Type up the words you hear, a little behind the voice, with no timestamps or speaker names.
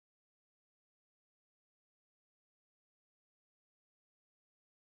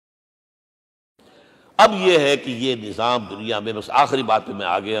اب یہ ہے کہ یہ نظام دنیا میں، بس آخری بات پہ میں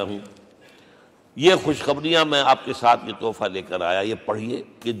آ گیا ہوں، یہ خوشخبریاں میں آپ کے ساتھ یہ تحفہ لے کر آیا، یہ پڑھیے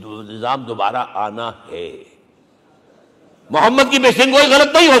کہ نظام دوبارہ آنا ہے۔ محمد کی پیشنگوئی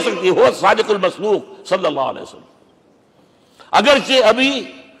غلط نہیں ہو سکتی، وہ صادق المصدوق صلی اللہ علیہ وسلم۔ اگرچہ ابھی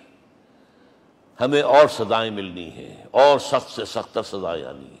ہمیں اور سزائیں ملنی ہیں، اور سخت سے سختر سزائیں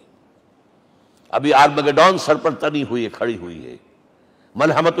آنی ہیں۔ ابھی آرمگیڈون سر پر تنی ہوئی ہے، کھڑی ہوئی ہے،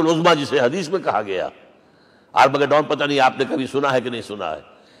 ملحمۃ العظمیٰ جسے حدیث میں کہا گیا۔ آرمگیڈون پتہ نہیں آپ نے کبھی سنا ہے کہ نہیں سنا ہے؟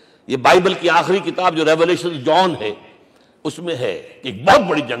 یہ بائبل کی آخری کتاب جو ریولیشن جان ہے، اس میں ہے کہ ایک بہت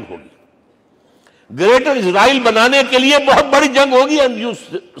بڑی جنگ ہوگی، گریٹر اسرائیل بنانے کے لیے بہت بڑی جنگ ہوگی، and you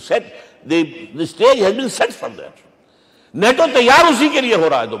set the stage has been set for that۔ NATO تیار اسی کے لیے ہو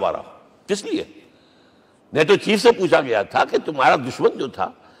رہا ہے دوبارہ۔ کس لیے؟ نیٹو چیف سے پوچھا گیا تھا کہ تمہارا دشمن جو تھا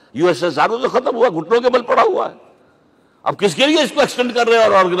یو ایس ایس آر تو ختم ہوا، گھٹنوں کے بل پڑا ہوا ہے، اب کس کے لیے اس کو ایکسٹینڈ کر رہے ہو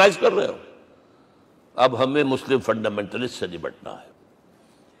اور آرگنائز کر رہے ہو؟ اب ہمیں مسلم فنڈامنٹلسٹ سے نمٹنا ہے۔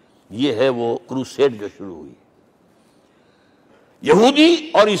 یہ ہے وہ کروسیڈ جو شروع ہوئی۔ یہودی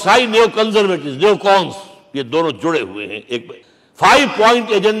اور عیسائی نیو کنزرویٹوز، نیو کونس، یہ دونوں جڑے ہوئے ہیں، ایک 5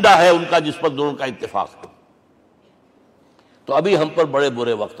 پوائنٹ ایجنڈا ہے ان کا جس پر دونوں کا اتفاق ہے۔ تو ابھی ہم پر بڑے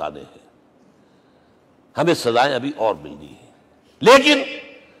برے وقت آنے ہیں، ہمیں سزائیں ابھی اور ملنی ہیں، لیکن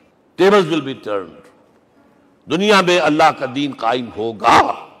ٹیبلز ول بی ٹرنڈ، دنیا میں اللہ کا دین قائم ہوگا،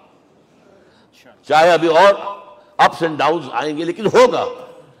 چاہے ابھی اور اپس اینڈ ڈاؤنز آئیں گے، لیکن ہوگا،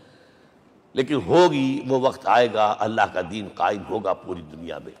 لیکن ہوگی، وہ وقت آئے گا اللہ کا دین قائم ہوگا پوری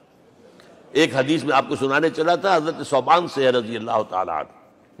دنیا میں۔ ایک حدیث میں آپ کو سنانے چلا تھا، حضرت ثوبان سے رضی اللہ تعالیٰ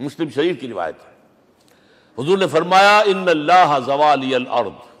عنہ، مسلم شریف کی روایت ہے۔ حضور نے فرمایا ان اللہ زوالی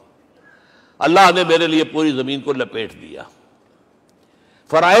الارض، اللہ نے میرے لیے پوری زمین کو لپیٹ دیا۔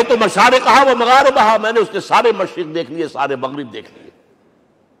 فرائیت مشارقہا و مغاربہا، میں نے اس کے سارے مشرق دیکھ لیے، سارے مغرب دیکھ لیے۔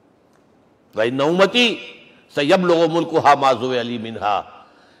 وَإِنَّ أُمَّتِي سَيَبْلُغُ مُلْكُهَا مَا زُوِّئَ لِي مِنْهَا،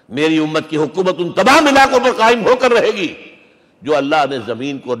 میری امت کی حکومت ان تمام علاقوں پر قائم ہو کر رہے گی جو اللہ نے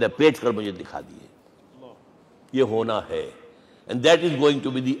زمین کو لپیٹ کر مجھے دکھا دیے۔ یہ ہونا ہے، and that is going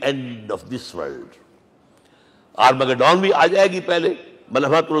to be the end of this world۔ آرمگیڈون بھی آ جائے گی پہلے،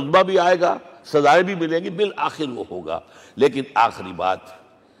 ملحمۃ العظمیٰ بھی آئے گا، سزائیں بھی ملیں گی، بالآخر وہ ہوگا۔ لیکن آخری بات،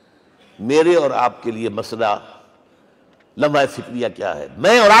 میرے اور آپ کے لیے مسئلہ لمحہ فکریہ کیا ہے؟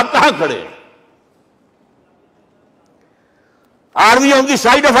 میں اور آپ کہاں کھڑے ہیں؟ Are we on the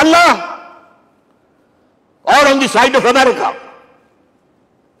side of Allah or on the side of America؟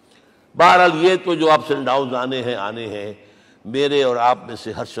 بہرحال یہ تو جو اپس اینڈ ڈاؤنز آنے ہیں، میرے اور آپ میں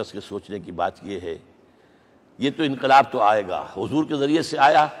سے ہر شخص کے سوچنے کی بات یہ ہے، یہ تو انقلاب تو آئے گا، حضور کے ذریعے سے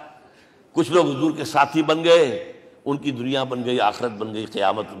آیا، کچھ لوگ حضور کے ساتھی بن گئے، ان کی دنیا بن گئی، آخرت بن گئی،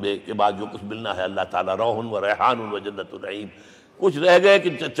 قیامت میں کے بعد جو کچھ ملنا ہے اللہ تعالیٰ، روح و ریحان و جنت النعیم۔ کچھ رہ گئے کہ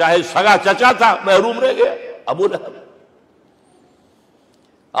چاہے سگا چچا تھا محروم رہ گیا، ابو لہب۔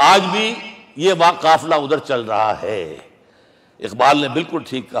 آج بھی یہ قافلہ ادھر چل رہا ہے۔ اقبال نے بالکل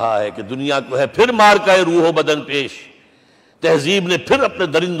ٹھیک کہا ہے کہ دنیا کو ہے پھر مار کا روح و بدن پیش، تہذیب نے پھر اپنے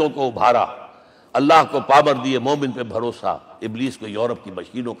درندوں کو ابھارا، اللہ کو پابر دیے مومن پہ بھروسہ، ابلیس کو یورپ کی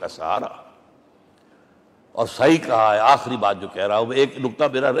مشینوں کا سہارا۔ اور صحیح کہا ہے، آخری بات جو کہہ رہا ہوں میں، ایک نکتہ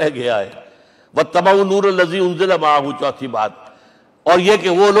میرا رہ گیا ہے، وَاتَّبَعُوا النُّورَ الَّذِي أُنزِلَ مَعَهُ، چوتھی بات، اور یہ کہ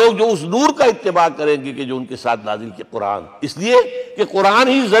وہ لوگ جو اس نور کا اتباع کریں گے کہ جو ان کے ساتھ نازل کیا قرآن، اس لیے کہ قرآن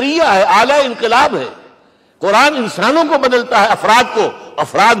ہی ذریعہ ہے، آلہ انقلاب ہے۔ قرآن انسانوں کو بدلتا ہے، افراد کو،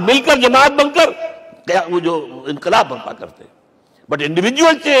 افراد مل کر جماعت بن کر وہ جو انقلاب برپا کرتے ہیں، بٹ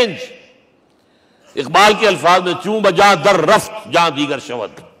انڈیویجول چینج۔ اقبال کے الفاظ میں چوں بجا در رفت جہاں دیگر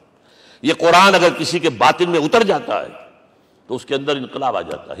شود، یہ قرآن اگر کسی کے باطن میں اتر جاتا ہے تو اس کے اندر انقلاب آ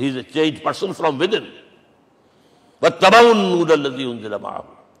جاتا ہے، ہی از a change person from with in. وَاتَّبَعُوا النُّورَ الَّذِي أُنزِلَ مَعَهُ۔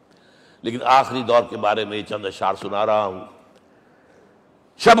 لیکن آخری دور کے بارے میں یہ چند اشعار سنا رہا ہوں۔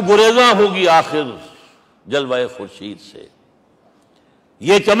 شب گریزاں ہوگی آخر جلوہ خورشید سے،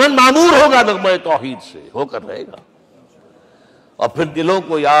 یہ چمن معمور ہوگا نغمہ توحید سے، ہو کر رہے گا، اور پھر دلوں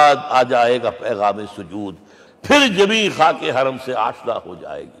کو یاد آ جائے گا پیغام سجود، پھر جبیں خاک حرم سے آشنا ہو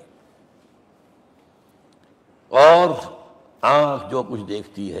جائے گی، اور آنکھ جو کچھ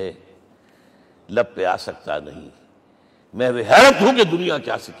دیکھتی ہے لب پہ آ سکتا نہیں۔ میں حیرت ہوں کہ دنیا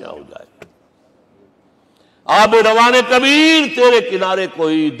کیا سے کیا ہو جائے۔ آب روان کبیر تیرے کنارے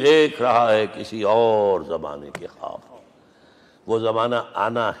کوئی دیکھ رہا ہے کسی اور زمانے کے خواب۔ وہ زمانہ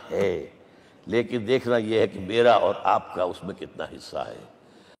آنا ہے، لیکن دیکھنا یہ ہے کہ میرا اور آپ کا اس میں کتنا حصہ ہے۔